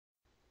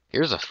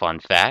Here's a fun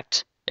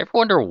fact. Ever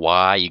wonder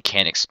why you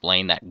can't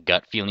explain that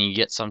gut feeling you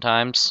get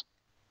sometimes?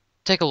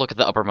 Take a look at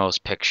the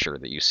uppermost picture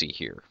that you see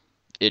here.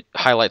 It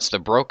highlights the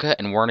Broca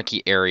and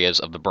Wernicke areas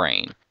of the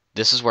brain.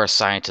 This is where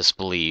scientists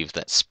believe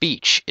that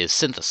speech is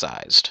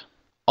synthesized.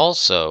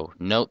 Also,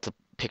 note the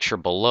picture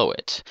below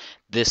it.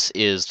 This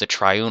is the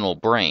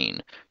triunal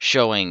brain,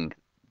 showing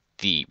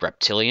the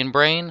reptilian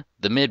brain,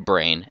 the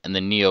midbrain, and the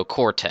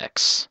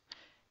neocortex.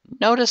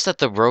 Notice that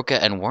the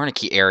Broca and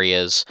Wernicke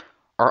areas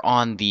are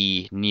on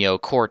the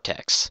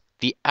neocortex,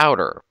 the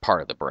outer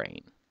part of the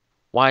brain.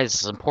 Why is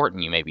this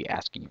important, you may be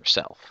asking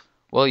yourself?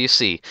 Well, you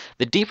see,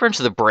 the deeper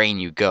into the brain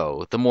you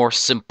go, the more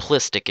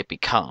simplistic it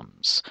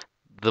becomes,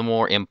 the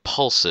more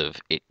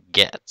impulsive it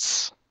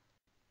gets.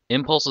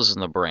 Impulses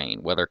in the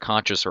brain, whether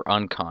conscious or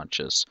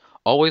unconscious,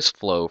 always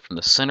flow from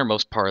the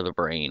centermost part of the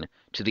brain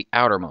to the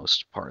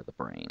outermost part of the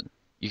brain.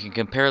 You can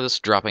compare this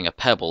to dropping a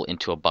pebble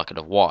into a bucket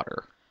of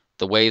water.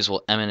 The waves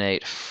will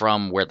emanate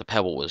from where the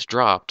pebble was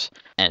dropped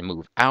and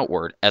move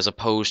outward as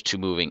opposed to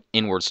moving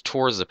inwards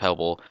towards the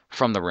pebble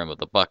from the rim of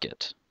the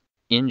bucket.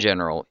 In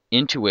general,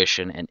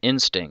 intuition and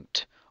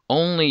instinct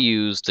only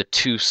use the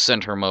two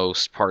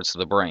centermost parts of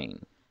the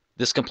brain.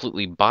 This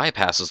completely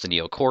bypasses the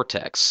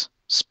neocortex.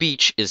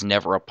 Speech is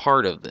never a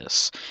part of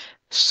this.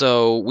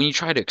 So when you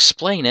try to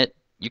explain it,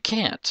 you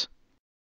can't.